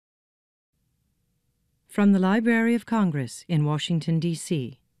From the Library of Congress in Washington,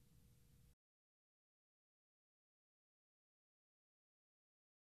 D.C.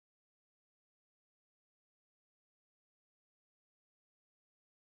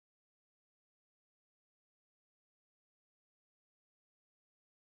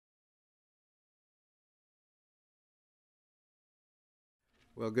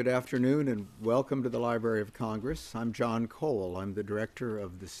 Well, good afternoon and welcome to the Library of Congress. I'm John Cole. I'm the director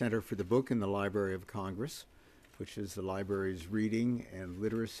of the Center for the Book in the Library of Congress, which is the library's reading and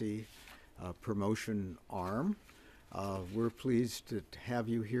literacy promotion arm. We're pleased to have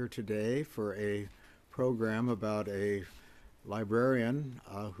you here today for a program about a librarian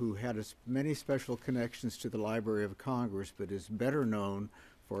who had many special connections to the Library of Congress, but is better known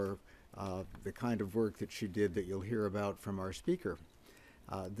for the kind of work that she did that you'll hear about from our speaker.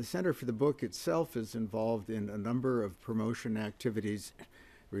 The Center for the Book itself is involved in a number of promotion activities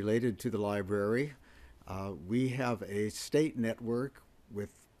related to the library. We have a state network with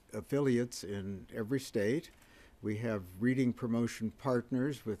affiliates in every state. We have reading promotion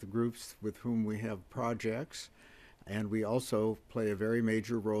partners with groups with whom we have projects. And we also play a very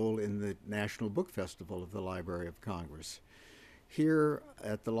major role in the National Book Festival of the Library of Congress. Here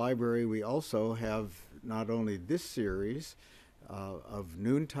at the library, we also have not only this series, of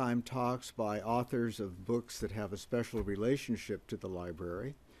noontime talks by authors of books that have a special relationship to the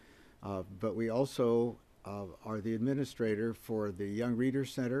library. But we also are the administrator for the Young Reader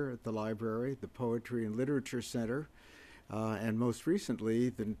Center at the library, the Poetry and Literature Center, and most recently,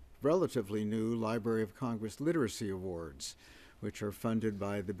 the relatively new Library of Congress Literacy Awards, which are funded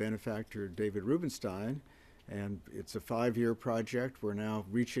by the benefactor David Rubenstein. And it's a 5-year project. We're now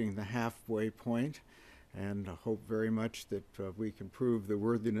reaching the halfway point, and I hope very much that we can prove the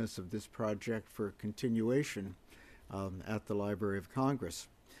worthiness of this project for continuation at the Library of Congress.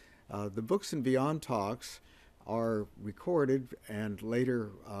 The Books and Beyond talks are recorded and later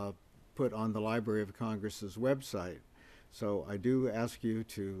put on the Library of Congress's website. So I do ask you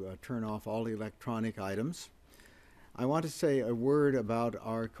to turn off all electronic items. I want to say a word about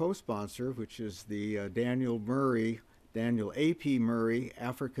our co-sponsor, which is the Daniel A.P. Murray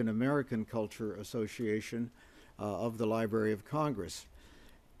African American Culture Association of the Library of Congress.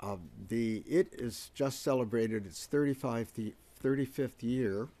 It has just celebrated its 35th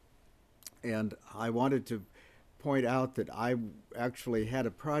year, and I wanted to point out that I actually had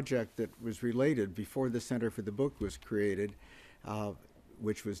a project that was related before the Center for the Book was created,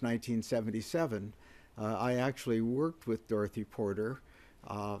 which was 1977. I actually worked with Dorothy Porter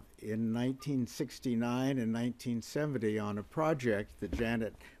in 1969 and 1970 on a project that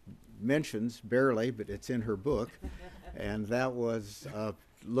Janet mentions barely, but it's in her book, and that was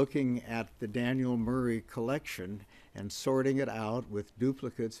looking at the Daniel Murray collection and sorting it out with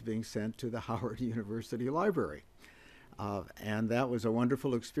duplicates being sent to the Howard University Library. And that was a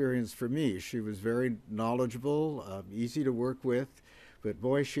wonderful experience for me. She was very knowledgeable, easy to work with, but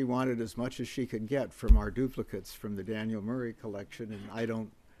boy, she wanted as much as she could get from our duplicates from the Daniel Murray collection, and I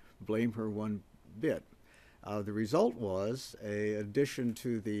don't blame her one bit. The result was an addition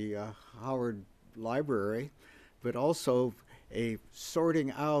to the Howard Library, but also a sorting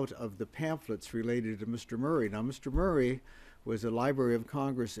out of the pamphlets related to Mr. Murray. Now, Mr. Murray was a Library of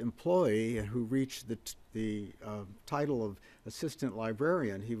Congress employee who reached the title of assistant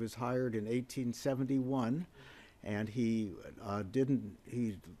librarian. He was hired in 1871. And he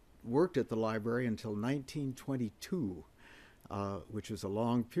worked at the library until 1922, which is a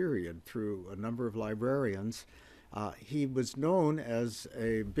long period through a number of librarians. He was known as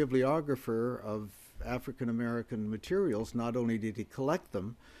a bibliographer of African American materials. Not only did he collect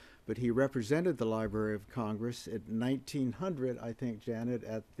them, but he represented the Library of Congress in 1900, I think, Janet,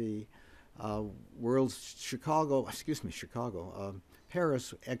 at the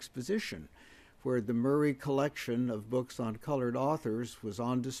Paris Exposition, where the Murray collection of books on colored authors was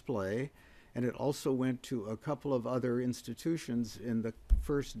on display, and it also went to a couple of other institutions in the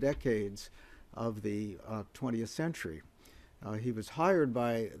first decades of the 20th century. He was hired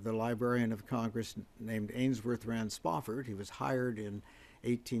by the Librarian of Congress named Ainsworth Rand Spofford. He was hired in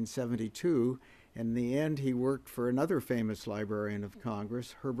 1872. In the end, he worked for another famous Librarian of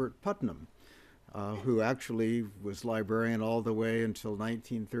Congress, Herbert Putnam, who actually was librarian all the way until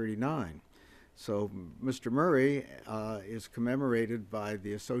 1939. So Mr. Murray is commemorated by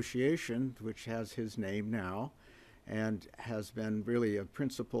the association, which has his name now, and has been really a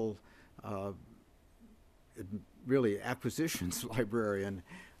principal, acquisitions librarian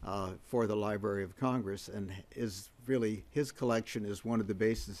for the Library of Congress, and is really, his collection is one of the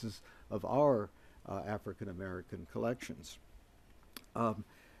bases of our African American collections.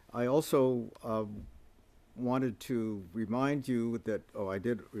 I also wanted to remind you that, I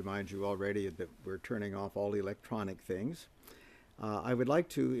did remind you already that we're turning off all electronic things. I would like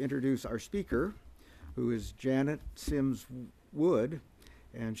to introduce our speaker, who is Janet Sims Wood,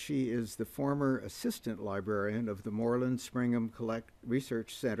 and she is the former assistant librarian of the Moorland-Spingarn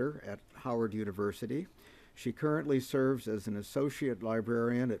Research Center at Howard University. She currently serves as an associate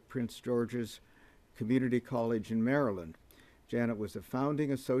librarian at Prince George's Community College in Maryland. Janet was a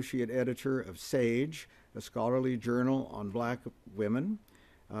founding associate editor of Sage, a scholarly journal on Black women.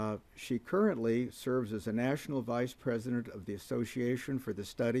 She currently serves as a national vice president of the Association for the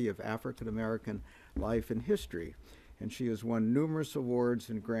Study of African American Life and History, and she has won numerous awards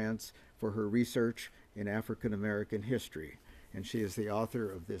and grants for her research in African American history. And she is the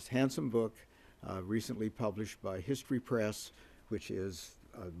author of this handsome book, recently published by History Press, which is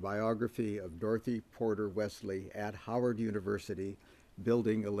a biography of Dorothy Porter Wesley at Howard University,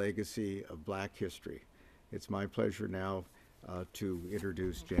 Building a Legacy of Black History. It's my pleasure now to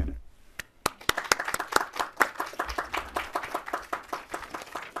introduce Janet. There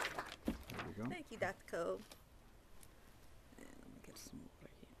we go. Thank you, Dr. Cole. And let me get some more here.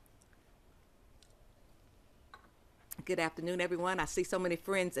 Good afternoon, everyone. I see so many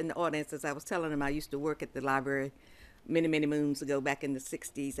friends in the audience. As I was telling them, I used to work at the library many, many moons ago, back in the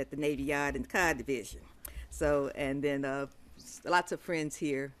 60s at the Navy Yard and Cod Division. So, and then lots of friends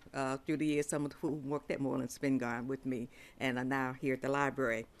here through the years, some of who worked at Moorland-Spingarn with me and are now here at the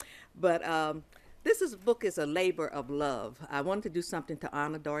library. But this book is a labor of love. I wanted to do something to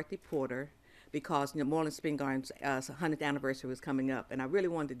honor Dorothy Porter because Moorland-Spingarn's 100th anniversary was coming up, and I really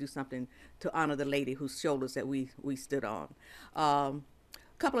wanted to do something to honor the lady whose shoulders that we stood on. A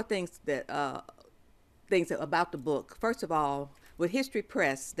couple of things about the book. First of all, with History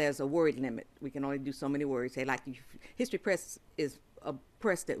Press, there's a word limit. We can only do so many words. History Press is a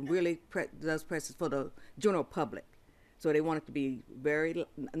press that really does presses for the general public. So they want it to be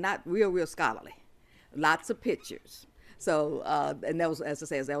not real scholarly. Lots of pictures. So, and that was, as I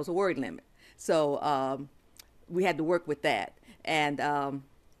say, that was a word limit. So we had to work with that. And I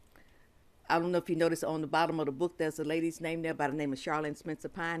don't know if you notice on the bottom of the book, there's a lady's name there by the name of Charlene Spencer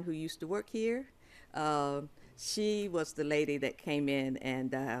Pine, who used to work here. She was the lady that came in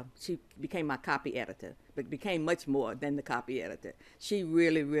and she became my copy editor, but became much more than the copy editor. She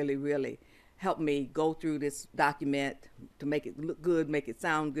really helped me go through this document to make it look good, make it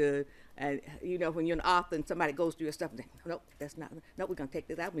sound good. And you know, when you're an author and somebody goes through your stuff and say, nope, that's not, nope, we're gonna take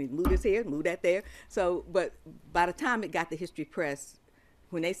this out, we need to move this here, move that there. So, but by the time it got to History Press,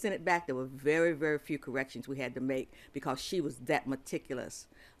 when they sent it back, there were very few corrections we had to make because she was that meticulous.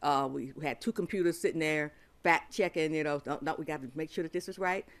 We had two computers sitting there, fact checking, you know, no, we got to make sure that this is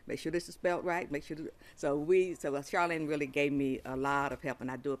right, make sure this is spelled right, make sure. So Charlene really gave me a lot of help,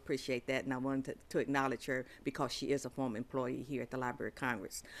 and I do appreciate that, and I wanted to acknowledge her because she is a former employee here at the Library of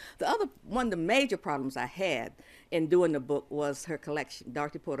Congress. One of the major problems I had in doing the book was her collection,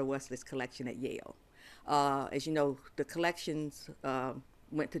 Dorothy Porter Wesley's collection at Yale. As you know, the collections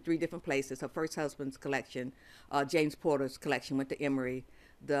went to 3 different places. Her first husband's collection, James Porter's collection, went to Emory.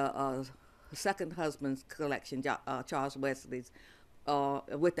 The second husband's collection, Charles Wesley's,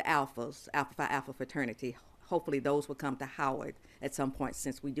 with the Alpha Phi Alpha fraternity. Hopefully those will come to Howard at some point,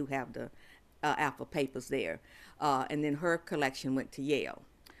 since we do have the Alpha papers there. And then her collection went to Yale.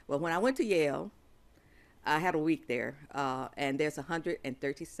 Well, when I went to Yale, I had a week there, and there's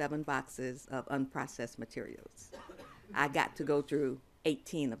 137 boxes of unprocessed materials. I got to go through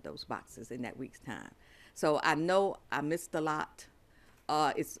 18 of those boxes in that week's time. So I know I missed a lot.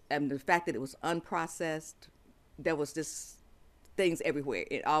 And the fact that it was unprocessed, there was just things everywhere.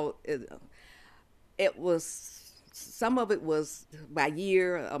 It was, some of it was by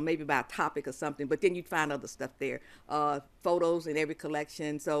year or maybe by topic or something, but then you'd find other stuff there. Photos in every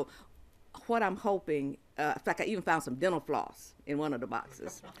collection. So what I'm hoping, in fact, I even found some dental floss in one of the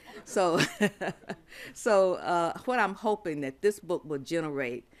boxes. So, what I'm hoping that this book will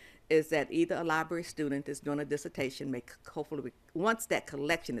generate is that either a library student is doing a dissertation, hopefully once that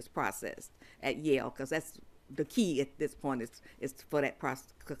collection is processed at Yale, because that's the key at this point, is for that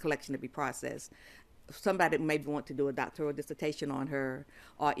collection to be processed. Somebody maybe want to do a doctoral dissertation on her,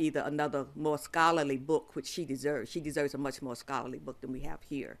 or either another more scholarly book, which she deserves. She deserves a much more scholarly book than we have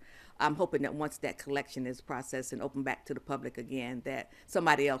here. I'm hoping that once that collection is processed and opened back to the public again, that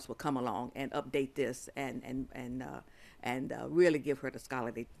somebody else will come along and update this and really give her the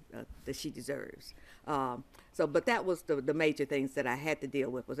scholarly that she deserves. But that was the major things that I had to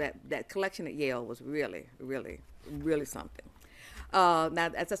deal with. Was that collection at Yale was really something. Now,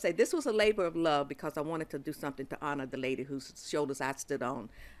 as I say, this was a labor of love because I wanted to do something to honor the lady whose shoulders I stood on.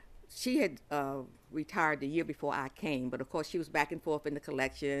 she had retired the year before I came, but of course she was back and forth in the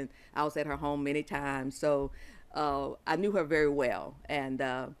collection. I was at her home many times, so I knew her very well. And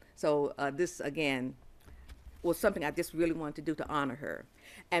so this, again, was something I just really wanted to do to honor her.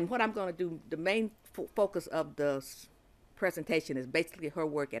 And what I'm going to do, the main focus of the presentation is basically her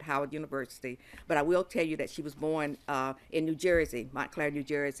work at Howard University, but I will tell you that she was born in New Jersey, Montclair, New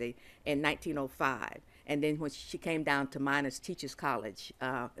Jersey, in 1905. And then when she came down to Miners Teachers College,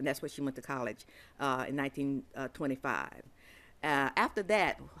 and that's where she went to college in 1925. After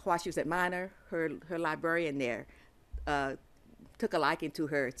that, while she was at Minor, her librarian there took a liking to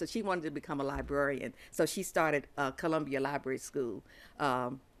her, so she wanted to become a librarian. So she started Columbia Library School,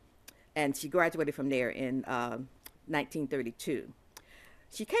 and she graduated from there in 1932.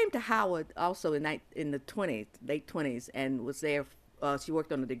 She came to Howard also in the 20s, late 20s, and was there. She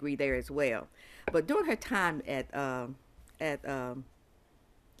worked on a degree there as well. But during her time at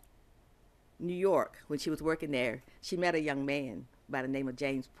New York, when she was working there, she met a young man by the name of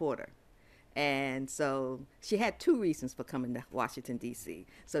James Porter. And so she had two reasons for coming to Washington, D.C.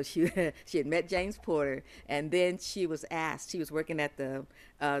 So she had met James Porter, and then she was asked, she was working at the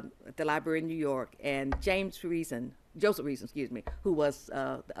library in New York, and Joseph Reason, who was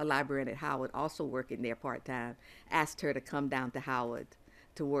a librarian at Howard, also working there part-time, asked her to come down to Howard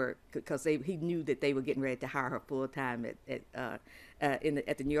to work, because he knew that they were getting ready to hire her full-time at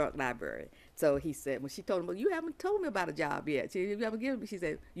the New York Library. So he said, when she told him, well, you haven't told me about a job yet. She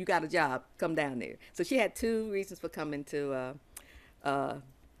said, you got a job, come down there. So she had two reasons for coming to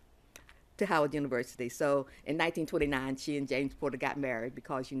Howard University. So in 1929, she and James Porter got married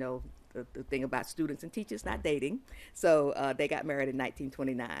because, you know, the thing about students and teachers not dating. So they got married in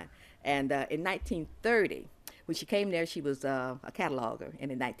 1929. And in 1930, when she came there, she was a cataloger.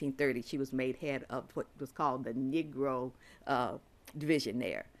 And in 1930, she was made head of what was called the Negro division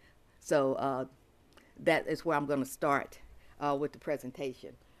there. So that is where I'm going to start with the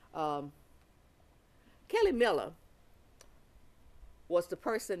presentation. Kelly Miller was the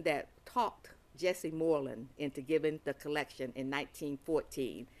person that talked Jesse Moorland into giving the collection in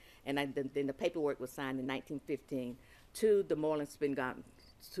 1914, and then the paperwork was signed in 1915 to the Moorland-Spingarn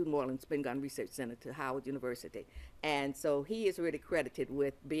Research Center, to Howard University. And so he is really credited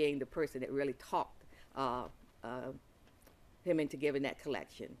with being the person that really talked him into giving that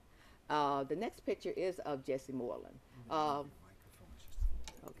collection. The next picture is of Jesse Moorland. Okay,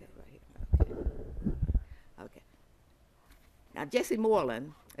 right here. Okay. Now, Jesse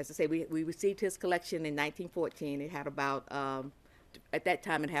Moorland, as I say, we received his collection in 1914. It had about, at that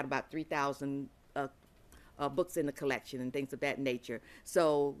time, it had about 3,000 books in the collection and things of that nature.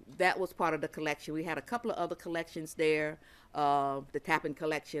 So that was part of the collection. We had a couple of other collections there, the Tappan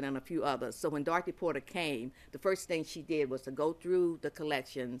collection and a few others. So when Dorothy Porter came, the first thing she did was to go through the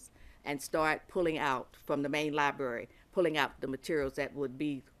collections and start pulling out from the main library, pulling out the materials that would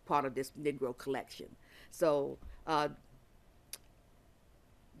be part of this Negro collection. So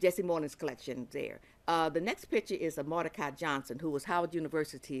Jesse Moorland's collection there. The next picture is of Mordecai Johnson, who was Howard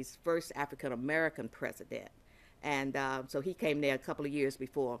University's first African-American president. And so he came there a couple of years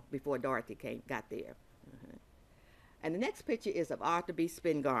before Dorothy got there. And the next picture is of Arthur B.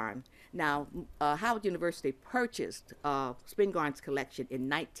 Spingarn. Now, Howard University purchased Spingarn's collection in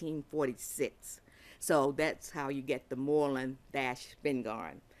 1946. So that's how you get the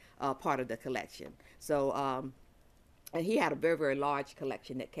Moorland-Spingarn part of the collection. So, and he had a very, very large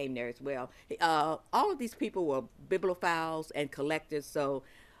collection that came there as well. All of these people were bibliophiles and collectors. So,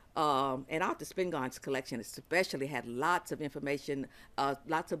 and Arthur Spingarn's collection especially had lots of information,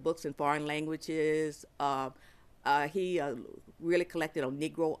 lots of books in foreign languages. He really collected on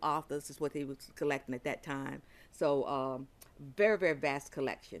Negro authors, is what he was collecting at that time. So very, very vast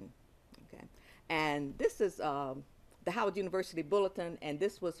collection. Okay, and this is the Howard University Bulletin, and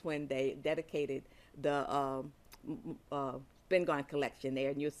this was when they dedicated the Spingarn collection there,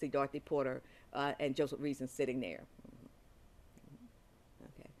 and you'll see Dorothy Porter and Joseph Reason sitting there.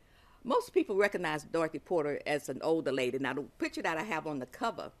 Okay, most people recognize Dorothy Porter as an older lady. Now, the picture that I have on the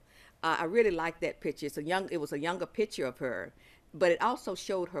cover, I really like that picture. It was a younger picture of her, but it also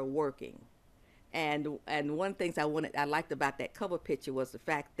showed her working. And one of the things I liked about that cover picture was the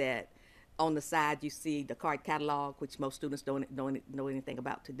fact that on the side you see the card catalog, which most students don't know anything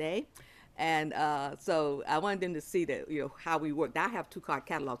about today. And so I wanted them to see that, you know, how we worked. I have 2 card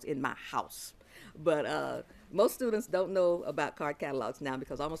catalogs in my house, but most students don't know about card catalogs now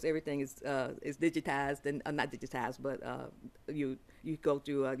because almost everything is digitized, and not digitized, but you go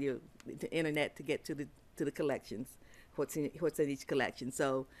through the internet to get to the collections, what's in each collection.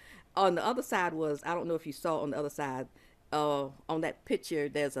 So on the other side was, I don't know if you saw on the other side, on that picture,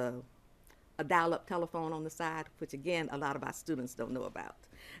 there's a dial-up telephone on the side, which again, a lot of our students don't know about.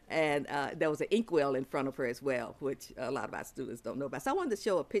 And there was an inkwell in front of her as well, which a lot of our students don't know about. So I wanted to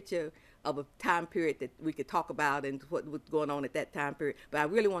show a picture of a time period that we could talk about and what was going on at that time period. But I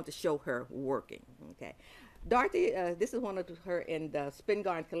really want to show her working, okay? Dorothy, this is one of her in the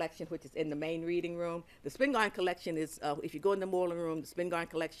Spingarn collection, which is in the main reading room. The Spingarn collection is, if you go in the Moorland room, the Spingarn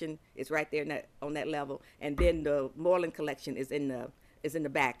collection is right there in on that level. And then the Moorland collection is in the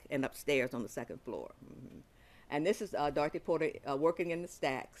back and upstairs on the second floor. Mm-hmm. And this is Dorothy Porter working in the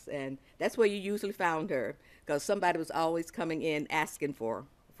stacks. And that's where you usually found her, because somebody was always coming in asking for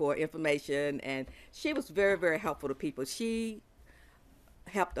information. And she was very, very helpful to people. She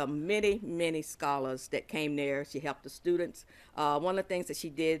helped many scholars that came there. She helped the students. One of the things that she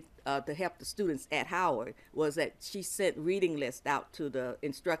did to help the students at Howard was that she sent reading lists out to the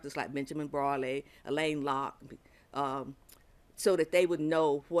instructors like Benjamin Brawley, Elaine Locke, so that they would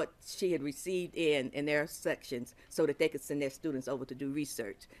know what she had received in their sections, so that they could send their students over to do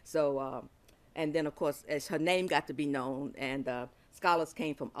research. So, and then of course, as her name got to be known, and scholars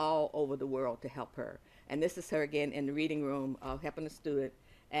came from all over the world to help her. And this is her again in the reading room, helping a student,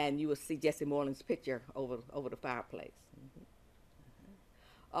 and you will see Jesse Moorland's picture over the fireplace.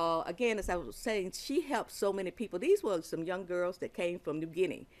 Again, as I was saying, she helped so many people. These were some young girls that came from New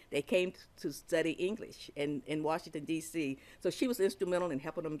Guinea. They came to study English in Washington, D.C. So she was instrumental in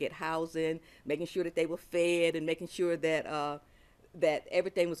helping them get housing, making sure that they were fed, and making sure that that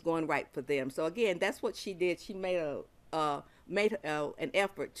everything was going right for them. So again, that's what she did. She made an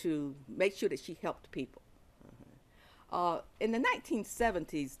effort to make sure that she helped people. In the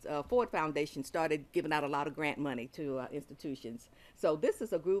 1970s, Ford Foundation started giving out a lot of grant money to institutions. So this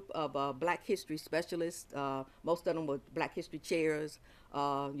is a group of Black history specialists. Most of them were Black history chairs.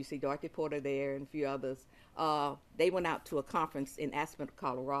 You see Dorothy Porter there and a few others. They went out to a conference in Aspen,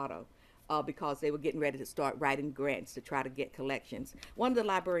 Colorado, because they were getting ready to start writing grants to try to get collections. One of the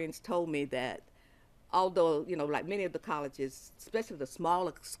librarians told me that although, you know, like many of the colleges, especially the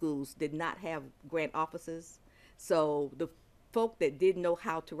smaller schools, did not have grant offices, so the folk that didn't know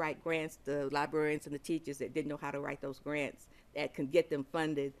how to write grants, the librarians and the teachers that didn't know how to write those grants that could get them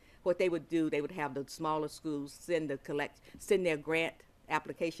funded, what they would do, they would have the smaller schools send their grant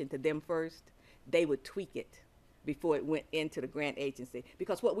application to them first. They would tweak it before it went into the grant agency.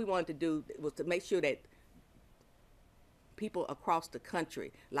 Because what we wanted to do was to make sure that people across the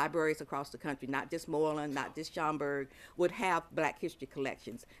country, libraries across the country, not just Moorland, not just Schaumburg, would have Black history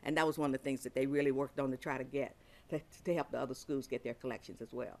collections. And that was one of the things that they really worked on to try to get, to help the other schools get their collections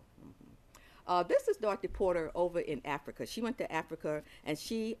as well. Mm-hmm. This is Dorothy Porter over in Africa. She went to Africa, and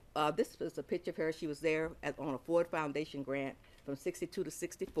this was a picture of her. She was there on a Ford Foundation grant from 62 to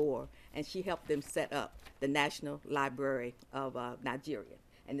 64, and she helped them set up the National Library of Nigeria.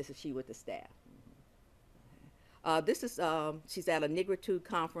 And this is she with the staff. This is, she's at a Negritude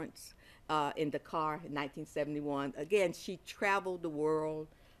conference in Dakar in 1971. Again, she traveled the world.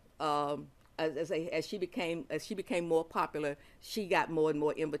 As she became more popular, she got more and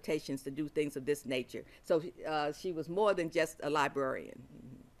more invitations to do things of this nature. So she was more than just a librarian.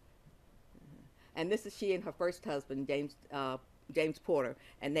 And this is she and her first husband, James Porter,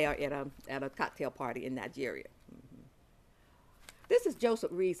 and they are at a cocktail party in Nigeria. This is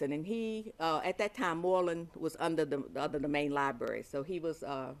Joseph Reason, and he, at that time, Moorland was under the main library, so he was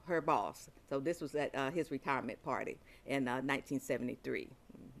her boss. So this was at his retirement party in 1973.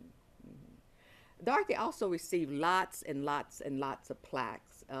 Dorothy also received lots and lots and lots of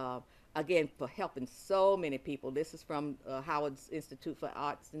plaques, again, for helping so many people. This is from Howard's Institute for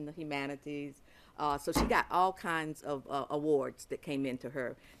Arts and the Humanities. So she got all kinds of awards that came into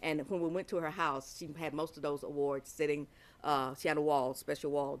her. And when we went to her house, she had most of those awards sitting. She had a wall,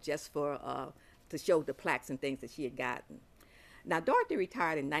 special wall, just for to show the plaques and things that she had gotten. Now, Dorothy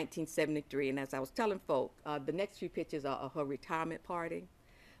retired in 1973, and as I was telling folk, the next few pictures are of her retirement party.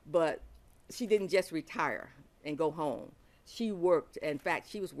 But she didn't just retire and go home. She worked. In fact,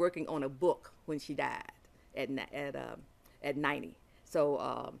 she was working on a book when she died at 90.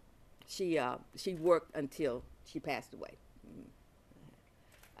 So she worked until she passed away.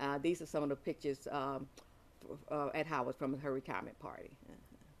 These are some of the pictures at Howard from her retirement party.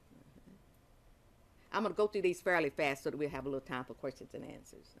 I'm going to go through these fairly fast so that we'll have a little time for questions and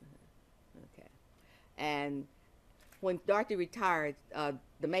answers. Okay. And when Dorothy retired,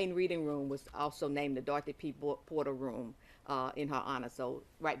 the main reading room was also named the Dorothy P. Porter Room in her honor. So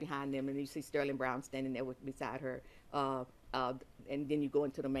right behind them, and you see Sterling Brown standing there beside her, and then you go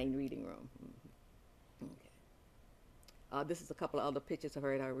into the main reading room. Okay. This is a couple of other pictures of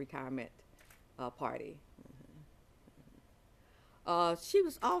her at her retirement party. She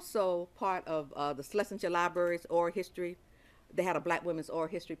was also part of the Schlesinger Library's oral history. They had a Black Women's Oral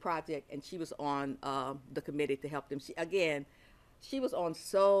History Project, and she was on the committee to help them. She was on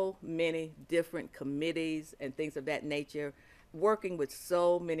so many different committees and things of that nature, working with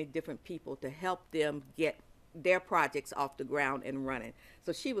so many different people to help them get their projects off the ground and running.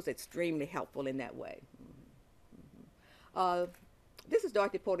 So she was extremely helpful in that way. Uh, this is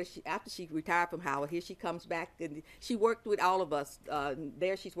Dorothy Porter. After she retired from Howard, here she comes back, and she worked with all of us.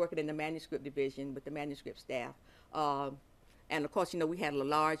 There she's working in the manuscript division with the manuscript staff. And of course, we had a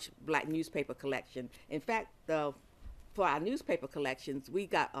large Black newspaper collection. In fact, for our newspaper collections, we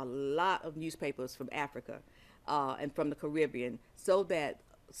got a lot of newspapers from Africa and from the Caribbean, so that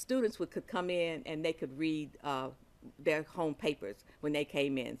students could come in and they could read their home papers when they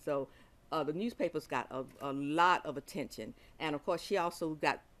came in. So the newspapers got a lot of attention. And of course, she also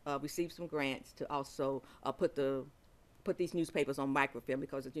received some grants to also put these newspapers on microfilm,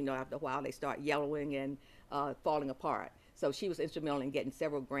 because after a while they start yellowing and falling apart. So she was instrumental in getting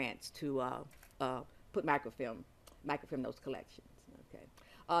several grants to put microfilm those collections.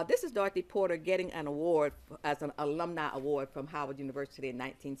 Okay. This is Dorothy Porter getting an award as an alumni award from Howard University in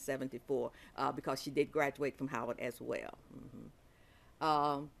 1974 because she did graduate from Howard as well.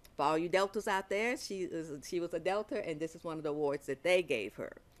 For all you Deltas out there, she was a Delta, and this is one of the awards that they gave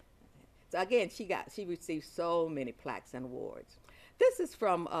her. So again, she received so many plaques and awards. This is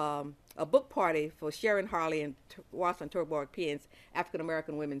from a book party for Sharon Harley and Rosalind Turborg Penn's African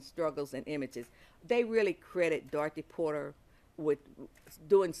American Women's Struggles and Images. They really credit Dorothy Porter with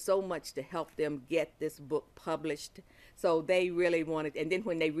doing so much to help them get this book published. So they really wanted, and then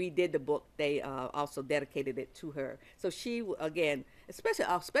when they redid the book, they also dedicated it to her. So she, again,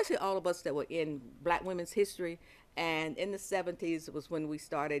 especially all of us that were in Black women's history, and in the 70s was when we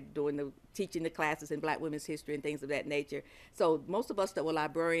started teaching the classes in Black women's history and things of that nature. So most of us that were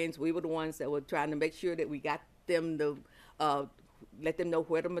librarians, we were the ones that were trying to make sure that we got them let them know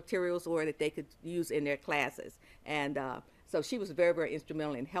where the materials were that they could use in their classes. And so she was very, very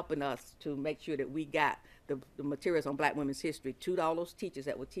instrumental in helping us to make sure that we got the materials on Black women's history to all those teachers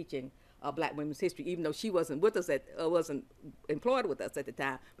that were teaching Black women's history, even though she wasn't with us wasn't employed with us at the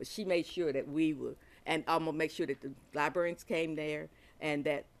time, but she made sure that we were, and I'm gonna make sure that the librarians came there and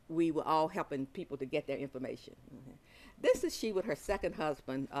that we were all helping people to get their information. Mm-hmm. This is she with her second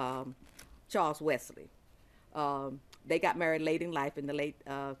husband, Charles Wesley. They got married late in life, in the late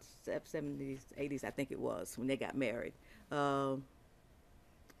 70s, 80s, I think it was, when they got married.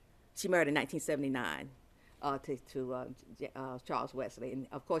 She married in 1979 to Charles Wesley. And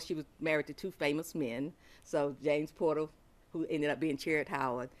of course, she was married to two famous men. So James Porter, who ended up being chair at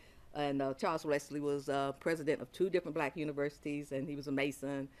Howard, and Charles Wesley was president of two different Black universities, and he was a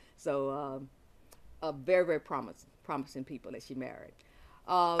Mason. So a very, very promising people that she married.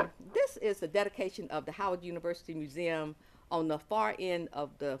 This is the dedication of the Howard University Museum. On the far end of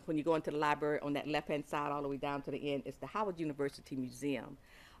when you go into the library, on that left-hand side all the way down to the end, is the Howard University Museum.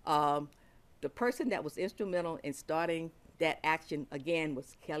 The person that was instrumental in starting that action, again,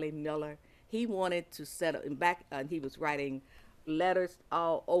 was Kelly Miller. He wanted to set up, he was writing letters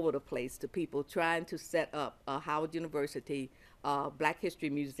all over the place to people trying to set up a Howard University Black History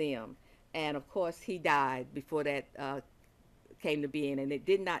Museum. And of course, he died before that came to being, and it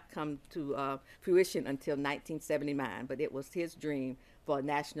did not come to fruition until 1979, but it was his dream for a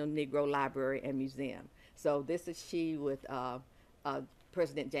National Negro Library and Museum. So this is she with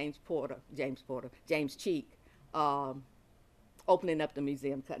President James Cheek, opening up the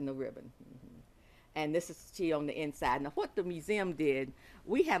museum, cutting the ribbon. Mm-hmm. And this is she on the inside. Now, what the museum did,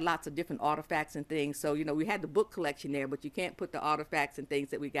 we had lots of different artifacts and things. So, we had the book collection there, but you can't put the artifacts and things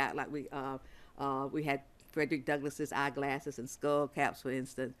that we got, like we had Frederick Douglass's eyeglasses and skull caps, for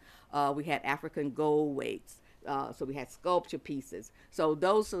instance. We had African gold weights. So we had sculpture pieces. So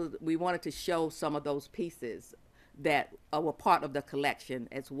we wanted to show some of those pieces that were part of the collection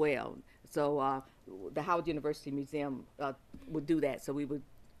as well. So the Howard University Museum would do that. So we would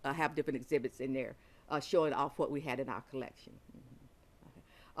have different exhibits in there showing off what we had in our collection.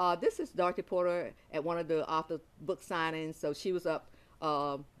 Mm-hmm. This is Dorothy Porter at one of the author book signings. So she was up.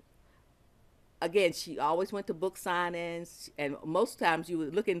 Again, she always went to book signings, and most times you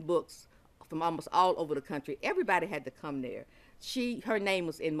would look in books from almost all over the country. Everybody had to come there. Her name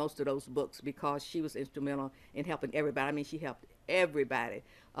was in most of those books because she was instrumental in helping everybody. I mean, she helped everybody.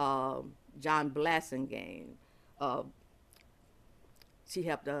 John Blassingame. She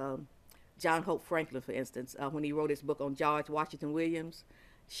helped John Hope Franklin, for instance, when he wrote his book on George Washington Williams.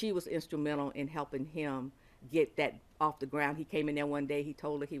 She was instrumental in helping him get that off the ground. He came in there one day, he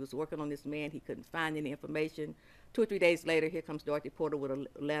told her he was working on this man, he couldn't find any information. 2 or 3 days later, here comes Dorothy Porter with a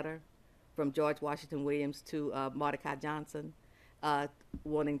letter from George Washington Williams to Mordecai Johnson,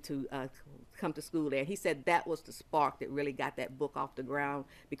 wanting to come to school there. He said that was the spark that really got that book off the ground,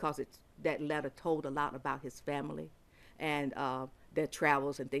 because that letter told a lot about his family and their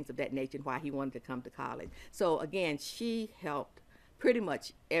travels and things of that nature, and why he wanted to come to college. So again, she helped pretty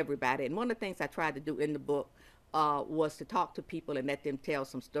much everybody. And one of the things I tried to do in the book was to talk to people and let them tell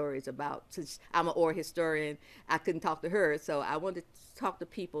some stories about, since I'm an oral historian, I couldn't talk to her, so I wanted to talk to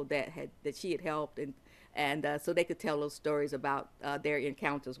people that she had helped, and so they could tell those stories about their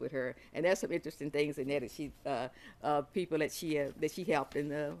encounters with her. And there's some interesting things in there that she people that she helped,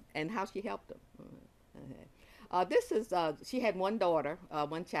 and how she helped them. This is she had one daughter,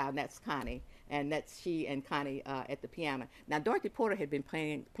 one child, and that's Connie, and that's she and Connie at the piano. Now Dorothy Porter had been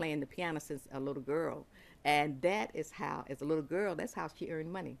playing the piano since a little girl, and that is how, as a little girl, that's how she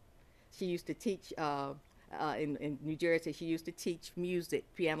earned money. She used to teach in New Jersey. She used to teach music,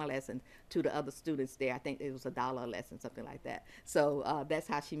 piano lessons to the other students there. I think it was $1 a lesson, something like that. So that's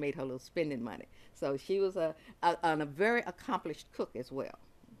how she made her little spending money. So she was a very accomplished cook as well.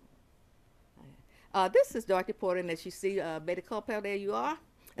 This is Dorothy Porter, and as you see, Betty Coppell, there you are.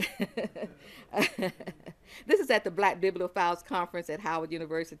 This is at the Black Bibliophiles Conference at Howard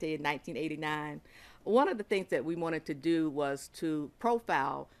University in 1989. One of the things that we wanted to do was to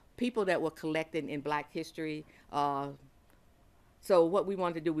profile people that were collecting in Black history. So what we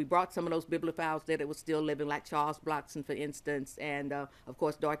wanted to do, we brought some of those bibliophiles that were still living, like Charles Blockson, for instance, and of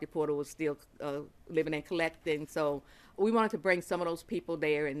course Dorothy Porter was still living and collecting. So we wanted to bring some of those people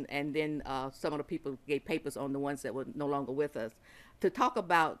there, and then some of the people gave papers on the ones that were no longer with us, to talk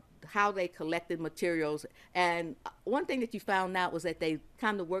about how they collected materials. And one thing that you found out was that they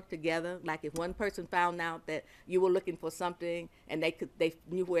kind of worked together. Like if one person found out that you were looking for something and they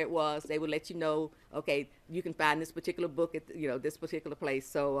knew where it was, they would let you know, okay, you can find this particular book at this particular place.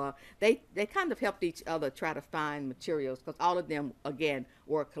 So they kind of helped each other try to find materials, because all of them again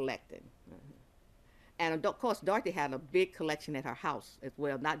were collecting. And of course, Dorothy had a big collection at her house as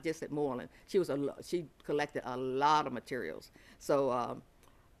well, not just at Moorland. She collected a lot of materials. So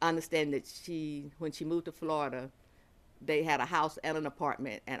I understand that when she moved to Florida, they had a house and an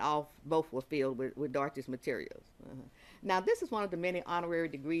apartment, and both were filled with Dorothy's materials. Now, this is one of the many honorary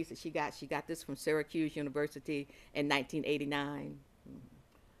degrees that she got. She got this from Syracuse University in 1989.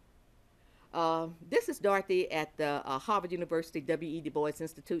 This is Dorothy at the Harvard University W.E. Du Bois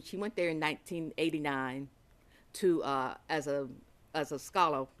Institute. She went there in 1989 to as a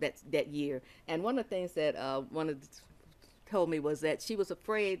scholar that year. And one of the things that told me was that she was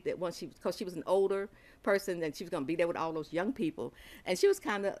afraid that because she was an older person and she was going to be there with all those young people, and she was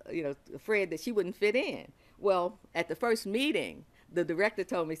kind of afraid that she wouldn't fit in. Well, at the first meeting, the director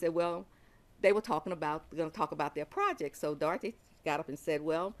told me, said, well, they were going to talk about their project. So Dorothy got up and said,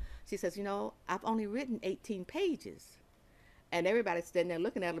 well, she says, I've only written 18 pages. And everybody's standing there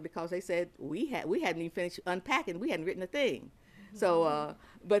looking at her, because they said we hadn't even finished unpacking. We hadn't written a thing. So,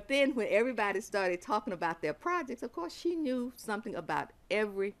 but then when everybody started talking about their projects, of course, she knew something about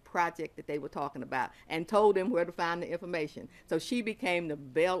every project that they were talking about and told them where to find the information. So she became the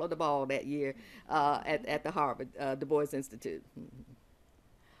belle of the ball that year at the Harvard Du Bois Institute.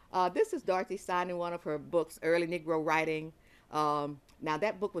 This is Dorothy signing one of her books, Early Negro Writing. Now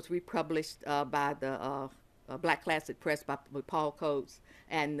that book was republished by the Black Classic Press with Paul Coates,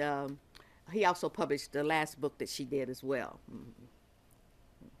 and he also published the last book that she did as well.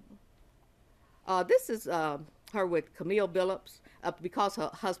 This is her with Camille Billups. Because her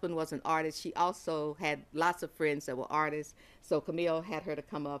husband was an artist, she also had lots of friends that were artists. So Camille had her to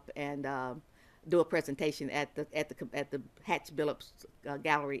come up and do a presentation at the Hatch Billups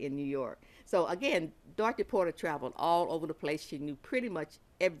Gallery in New York. So again, Dorothy Porter traveled all over the place. She knew pretty much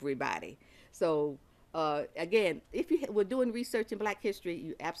everybody. So again, if you were doing research in Black history,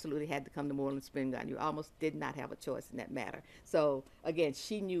 you absolutely had to come to Moorland-Spingarn. You almost did not have a choice in that matter. So again,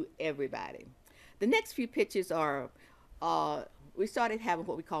 she knew everybody. The next few pictures are, we started having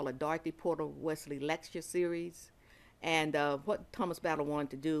what we call a Dorothy Porter Wesley lecture series. And what Thomas Battle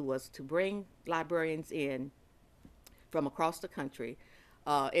wanted to do was to bring librarians in from across the country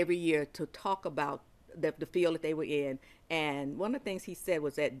every year to talk about the field that they were in. And one of the things he said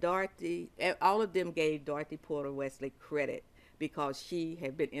was that all of them gave Dorothy Porter Wesley credit, because she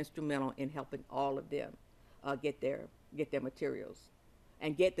had been instrumental in helping all of them get their materials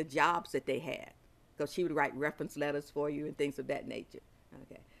and get the jobs that they had, because she would write reference letters for you and things of that nature.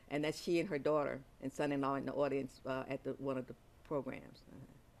 Okay, and that's she and her daughter and son-in-law in the audience at one of the programs.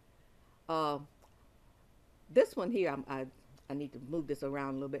 This one here, I need to move this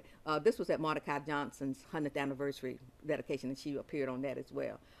around a little bit. This was at Mordecai Johnson's 100th anniversary dedication, and she appeared on that as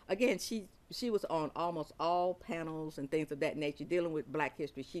well. Again, she was on almost all panels and things of that nature dealing with Black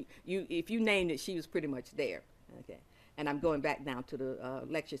history. If you named it, she was pretty much there. Okay, and I'm going back now to the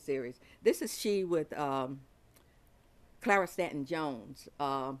lecture series. This is she with Clara Stanton Jones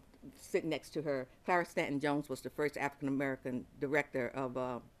sitting next to her. Clara Stanton Jones was the first African American director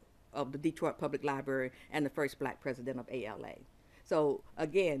of the Detroit Public Library and the first Black president of ALA. So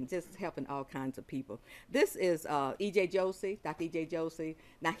again, just helping all kinds of people. This is E.J. Josie, Dr. E.J. Josie.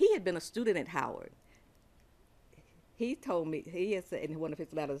 Now, he had been a student at Howard. He told me, he has said in one of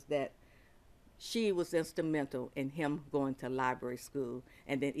his letters that she was instrumental in him going to library school.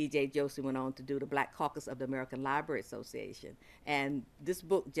 And then E.J. Josie went on to do the Black Caucus of the American Library Association. And this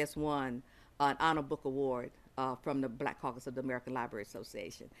book just won an Honor Book Award from the Black Caucus of the American Library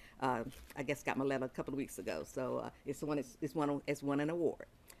Association. I guess got my letter a couple of weeks ago, so it's won an award.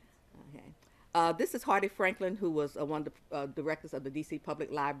 Okay. This is Hardy Franklin, who was one of the directors of the D.C.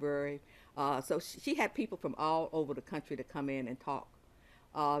 Public Library. So she had people from all over the country to come in and talk.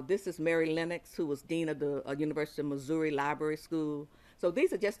 This is Mary Lennox, who was dean of the University of Missouri Library School. So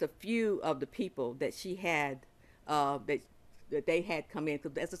these are just a few of the people that she had that they had come in.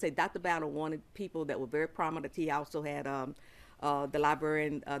 Because as I say, Dr. Battle wanted people that were very prominent. He also had the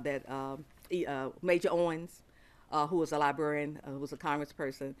librarian Major Owens, who was a librarian, who was a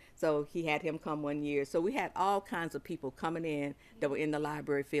congressperson. So he had him come one year. So we had all kinds of people coming in that were in the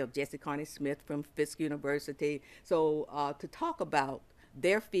library field. Jesse Carney Smith from Fisk University. So to talk about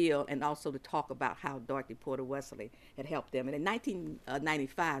their field and also to talk about how Dorothy Porter Wesley had helped them. And in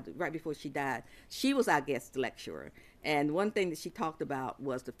 1995, right before she died, she was our guest lecturer. And one thing that she talked about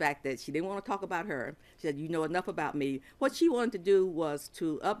was the fact that she didn't want to talk about her. She said, you know enough about me. What she wanted to do was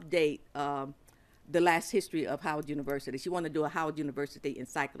to update the last history of Howard University. She wanted to do a Howard University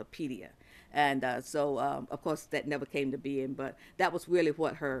encyclopedia. And so, of course, that never came to being, but that was really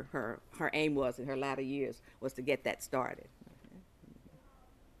what her aim was in her latter years, was to get that started.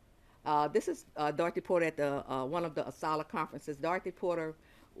 This is Dorothy Porter at the one of the ASALA conferences. Dorothy Porter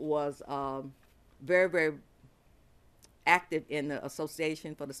was very, very active in the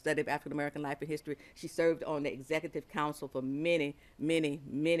Association for the Study of African American Life and History. She served on the executive council for many, many,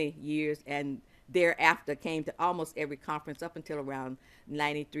 many years, and thereafter came to almost every conference up until around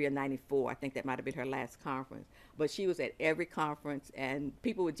 93 or 94. I think that might have been her last conference. But she was at every conference, and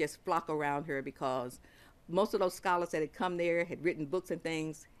people would just flock around her because most of those scholars that had come there, had written books and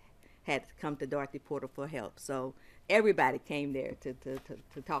things, had come to Dorothy Porter for help. So everybody came there to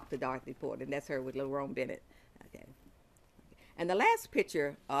talk to Dorothy Porter, and that's her with Lerone Bennett. Okay. And the last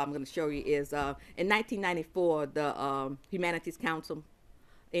picture I'm going to show you is in 1994, the Humanities Council,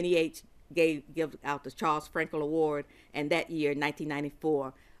 NEH, gave out the Charles Frankel Award, and that year,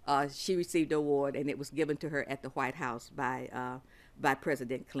 1994, she received the award, and it was given to her at the White House by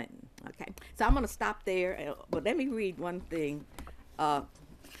President Clinton. Okay, so I'm going to stop there, but let me read one thing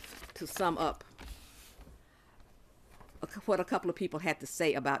to sum up what a couple of people had to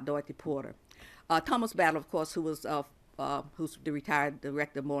say about Dorothy Porter. Thomas Battle, of course, who's the retired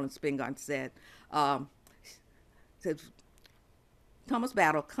director of Moorland-Spingarn, said, Thomas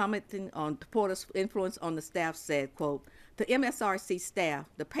Battle, commenting on Porter's influence on the staff, said, quote, "To MSRC staff,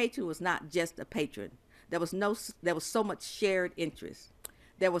 the patron was not just a patron. There was so much shared interest.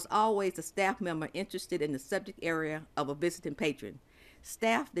 There was always a staff member interested in the subject area of a visiting patron.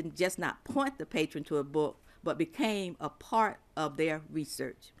 Staff didn't just not point the patron to a book, but became a part of their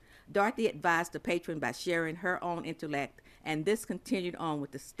research. Dorothy advised the patron by sharing her own intellect, and this continued on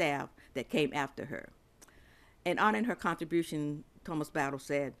with the staff that came after her." And honoring her contribution, Thomas Battle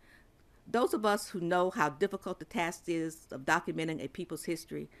said, "Those of us who know how difficult the task is of documenting a people's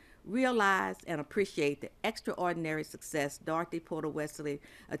history realize and appreciate the extraordinary success Dorothy Porter Wesley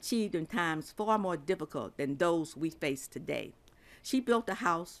achieved in times far more difficult than those we face today. She built a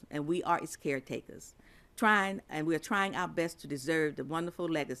house, and we are its caretakers, we are trying our best to deserve the wonderful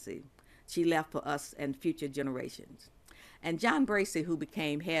legacy she left for us and future generations." And John Bracey, who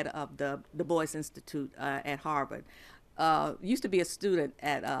became head of the Du Bois Institute at Harvard, used to be a student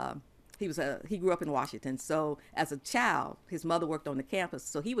at, he grew up in Washington. So as a child, his mother worked on the campus.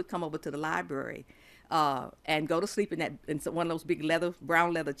 So he would come over to the library and go to sleep in one of those big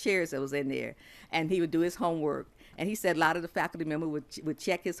brown leather chairs that was in there. And he would do his homework. And he said a lot of the faculty members would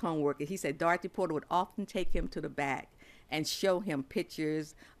check his homework. And he said Dorothy Porter would often take him to the back and show him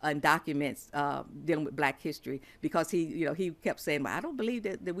pictures and documents dealing with Black history, because he kept saying, well, I don't believe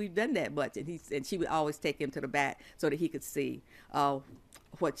that we've done that much, and she would always take him to the back so that he could see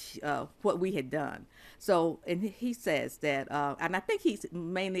what we had done. So, and he says that, and I think he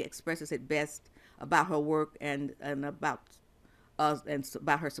mainly expresses it best about her work and about us and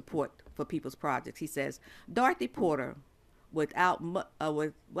about her support for people's projects. He says, Dorothy Porter, without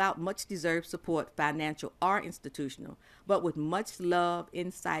much deserved support, financial or institutional, but with much love,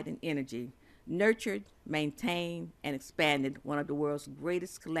 insight, and energy, nurtured, maintained, and expanded one of the world's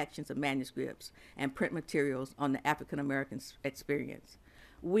greatest collections of manuscripts and print materials on the African American experience.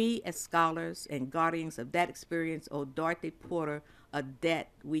 We, as scholars and guardians of that experience, owe Dorothy Porter a debt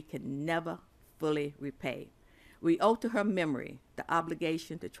we can never fully repay. We owe to her memory the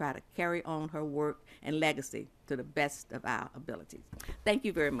obligation to try to carry on her work and legacy to the best of our abilities. Thank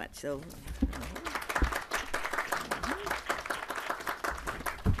you very much. So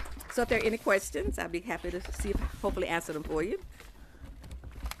if there are any questions, I'd be happy to hopefully answer them for you.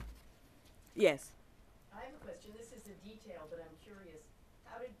 Yes. I have a question. This is a detail, but I'm curious.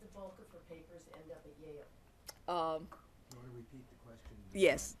 How did the bulk of her papers end up at Yale? You want to repeat the question?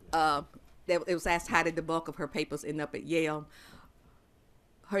 Yes. It was asked, how did the bulk of her papers end up at Yale?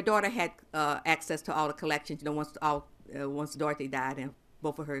 Her daughter had access to all the collections. Once Dorothy died, and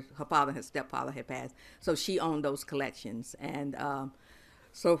both of her father and her stepfather had passed, so she owned those collections. And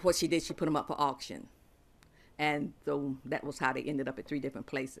so what she did, she put them up for auction, and so that was how they ended up at 3 different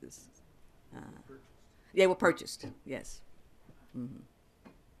places. They were purchased. Yes. Mm-hmm.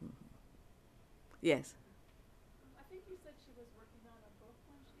 Mm-hmm. Yes. I think you said she was working on a book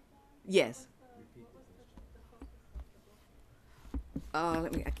when she died. Yes. What was the focus of the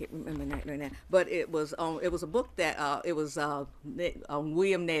book? I can't remember that right now, but it was a book that it was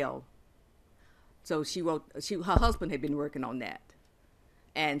William Nell. So her husband had been working on that,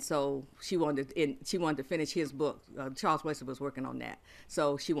 and so she wanted to finish his book. Charles Wesley was working on that,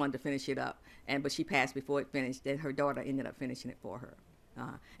 so she wanted to finish it up, but she passed before it finished. And her daughter ended up finishing it for her,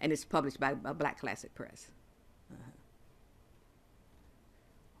 and it's published by Black Classic Press.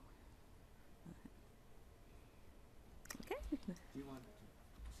 Okay. Do you want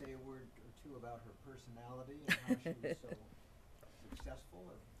to say a word or two about her personality and how she was so successful?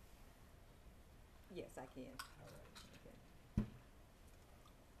 Or? Yes, I can.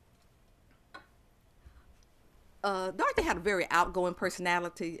 All right. Dorothy had a very outgoing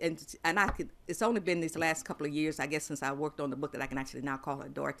personality, and it's only been these last couple of years, I guess, since I worked on the book that I can actually now call her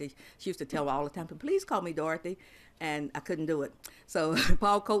Dorothy. She used to tell me all the time, please call me Dorothy, and I couldn't do it. So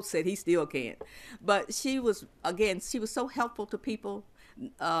Paul Coates said he still can't. But she was so helpful to people.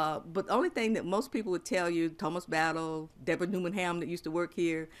 But the only thing that most people would tell you, Thomas Battle, Deborah Newman Ham that used to work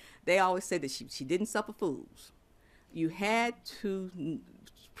here, they always said that she didn't suffer fools. You had to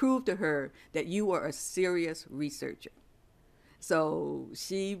prove to her that you were a serious researcher. So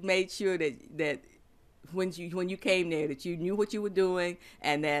she made sure that when you came there, that you knew what you were doing,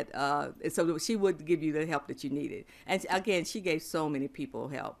 and that so she would give you the help that you needed. And again, she gave so many people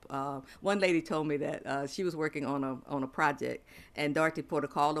help. One lady told me that she was working on a project, and Dorothy Porter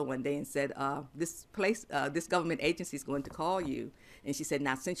called her one day and said, this government agency is going to call you. And she said,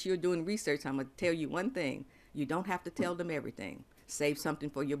 now, since you're doing research, I'm going to tell you one thing. You don't have to tell them everything. Save something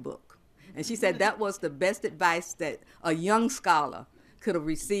for your book. And she said that was the best advice that a young scholar could have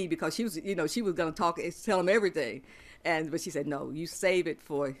received, because she was going to tell them everything. But she said, no, you save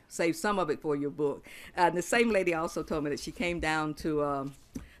some of it for your book. And the same lady also told me that she came down to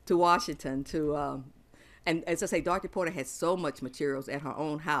Washington and as I say, Dorothy Porter had so much materials at her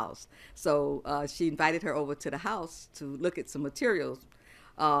own house. So she invited her over to the house to look at some materials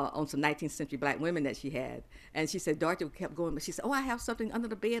on some 19th century Black women that she had. And she said, Dorothy kept going, but she said, oh, I have something under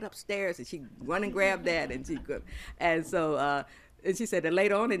the bed upstairs. And she run and grab that. And she said that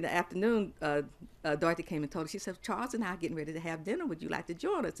later on in the afternoon, Dorothy came and told her, she said, Charles and I are getting ready to have dinner. Would you like to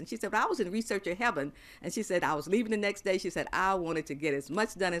join us? And she said, well, I was in researcher heaven. And she said, I was leaving the next day. She said, I wanted to get as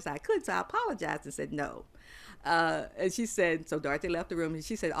much done as I could. So I apologized and said, no. And she said, so Dorothy left the room. And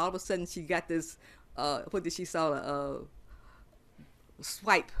she said, all of a sudden she got this, she saw a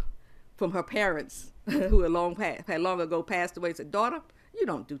swipe from her parents who had long ago passed away. Said, daughter, you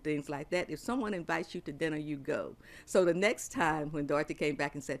don't do things like that. If someone invites you to dinner, you go. So the next time when Dorothy came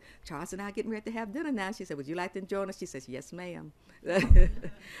back and said, Charles and I are getting ready to have dinner now, she said, would you like to join us? She says, yes, ma'am. but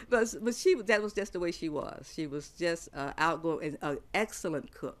that was just the way she was. She was just outgoing and an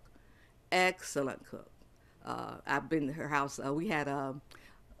excellent cook. Excellent cook. I've been to her house. We had a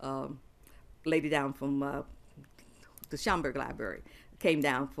lady down from the Schomburg Library came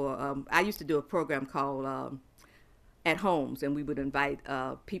down for, I used to do a program called at homes, and we would invite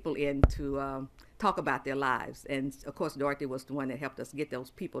people in to talk about their lives. And of course, Dorothy was the one that helped us get those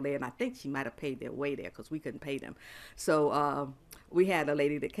people there, and I think she might have paid their way there because we couldn't pay them. So we had a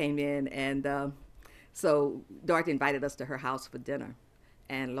lady that came in, and so Dorothy invited us to her house for dinner,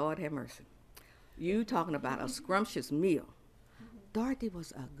 and Lord have mercy, you talking about a scrumptious meal. Dorothy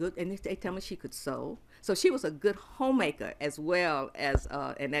was a good, and they tell me she could sew. So she was a good homemaker as well as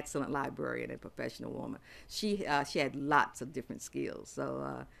an excellent librarian and professional woman. She had lots of different skills.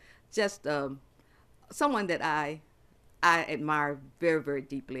 So just someone that I admire very, very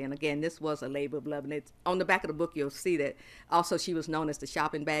deeply. And again, this was a labor of love. And it's, on the back of the book, you'll see that also she was known as the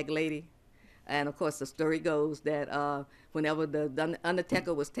shopping bag lady. And of course, the story goes that whenever the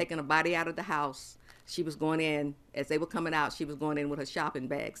undertaker was taking a body out of the house, she was going in, as they were coming out, she was going in with her shopping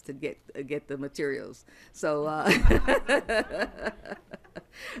bags to get the materials. So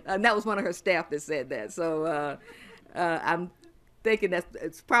and that was one of her staff that said that. So I'm thinking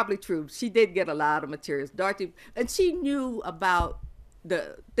it's probably true. She did get a lot of materials. Dorothy, and she knew about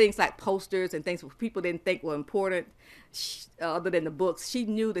the things like posters and things people didn't think were important, other than the books. She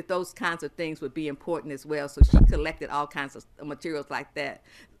knew that those kinds of things would be important as well. So she collected all kinds of materials like that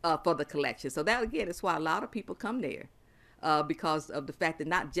for the collection. So that, again, is why a lot of people come there, because of the fact that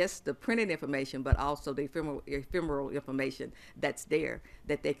not just the printed information, but also the ephemeral information that's there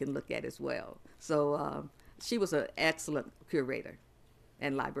that they can look at as well. So she was an excellent curator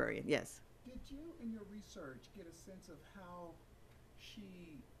and librarian, yes. Did you, in your research, get a sense of how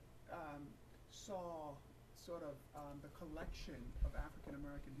she saw sort of the collection of African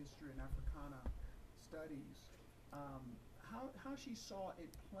American history and Africana studies, how she saw it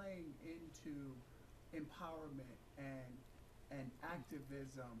playing into empowerment and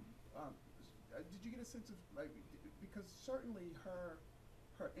activism? Did you get a sense of, like, because certainly her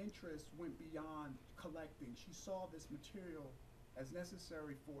interest went beyond collecting. She saw this material as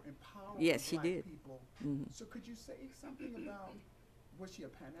necessary for empowering Black people. Mm-hmm. So could you say something about, was she a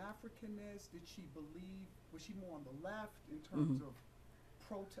Pan-Africanist? Did she believe, was she more on the left in terms of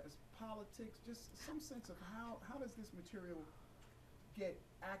protest politics? Just some sense of how does this material get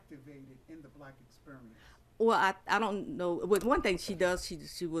activated in the Black experience? Well, I don't know. But one thing she does,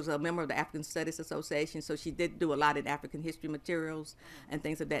 she was a member of the African Studies Association, so she did do a lot in African history materials and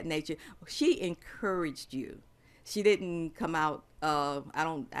things of that nature. She encouraged you. She didn't come out,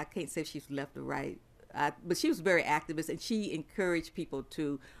 I can't say if she's left or right, but she was very activist, and she encouraged people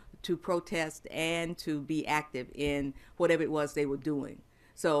to protest and to be active in whatever it was they were doing.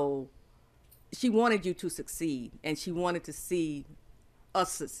 So she wanted you to succeed, and she wanted to see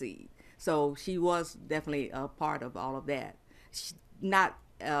us succeed. So she was definitely a part of all of that. She's not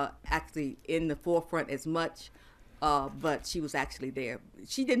actually in the forefront as much, but she was actually there.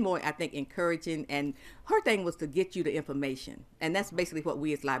 She did more, I think, encouraging, and her thing was to get you the information. And that's basically what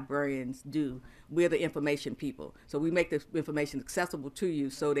we as librarians do. We're the information people. So we make the information accessible to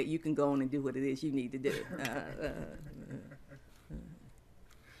you so that you can go on and do what it is you need to do.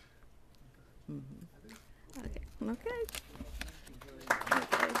 Okay. Okay.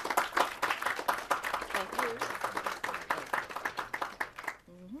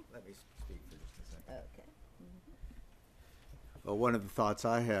 Let me speak for just a second. Okay. Well, one of the thoughts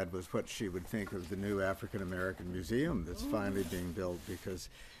I had was what she would think of the new African American Museum that's finally being built, because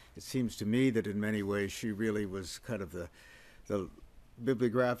it seems to me that in many ways she really was kind of the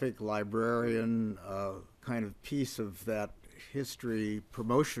bibliographic librarian kind of piece of that history,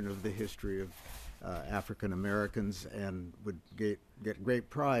 promotion of the history of African Americans, and would get great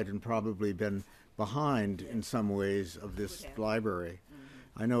pride and probably been behind in some ways of this library.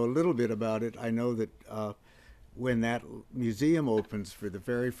 I know a little bit about it. I know that when that museum opens for the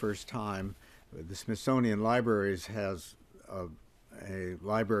very first time, the Smithsonian Libraries has a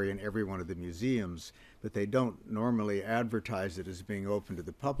library in every one of the museums, but they don't normally advertise it as being open to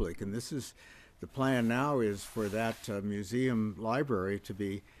the public. And this is, the plan now is for that museum library to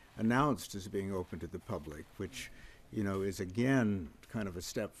be announced as being open to the public, which, you know, is again kind of a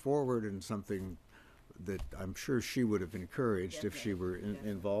step forward and something that I'm sure she would have encouraged if she were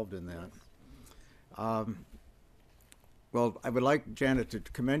involved in that. Well, I would like, Janet, to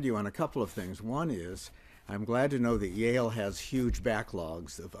commend you on a couple of things. One is, I'm glad to know that Yale has huge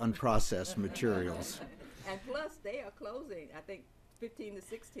backlogs of unprocessed materials. And plus, they are closing, I think, 15 to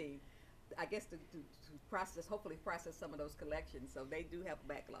 16, I guess, to process, hopefully process some of those collections. So they do have a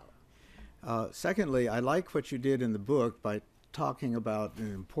backlog. Secondly, I like what you did in the book by talking about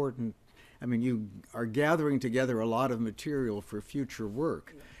an important, I mean, you are gathering together a lot of material for future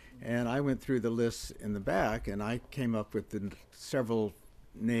work. And I went through the lists in the back, and I came up with several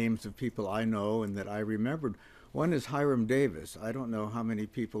names of people I know and that I remembered. One is Hiram Davis. I don't know how many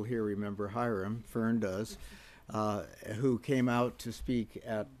people here remember Hiram. Fern does, who came out to speak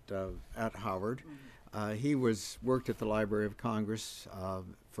at Howard. He worked at the Library of Congress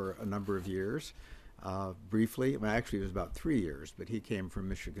for a number of years. Briefly, well, actually it was about 3 years, but he came from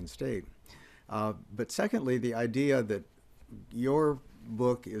Michigan State. But secondly, the idea that your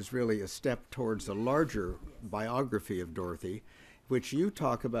book is really a step towards a larger biography of Dorothy, which you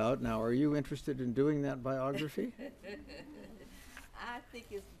talk about. Now, are you interested in doing that biography? I think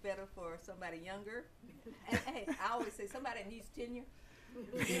it's better for somebody younger. And, hey, I always say somebody needs tenure.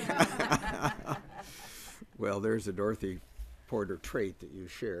 Well, there's a Dorothy Porter trait that you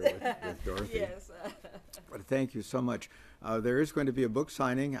share with Dorothy. Yes. But thank you so much. There is going to be a book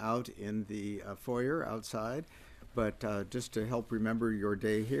signing out in the foyer outside. But just to help remember your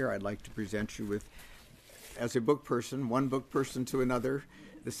day here, I'd like to present you with, as a book person, one book person to another,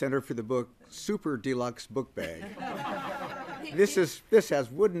 the Center for the Book Super Deluxe Book Bag. This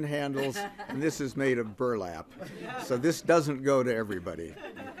has wooden handles, and this is made of burlap. So this doesn't go to everybody.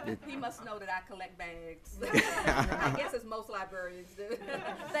 He must know that I collect bags. I guess as most librarians do.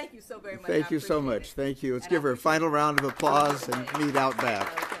 Thank you so very much. Thank you so much. Thank you. Let's give her a final round of applause and meet out back.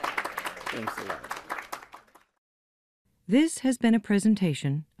 Okay. Thanks a lot. This has been a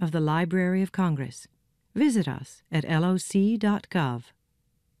presentation of the Library of Congress. Visit us at loc.gov.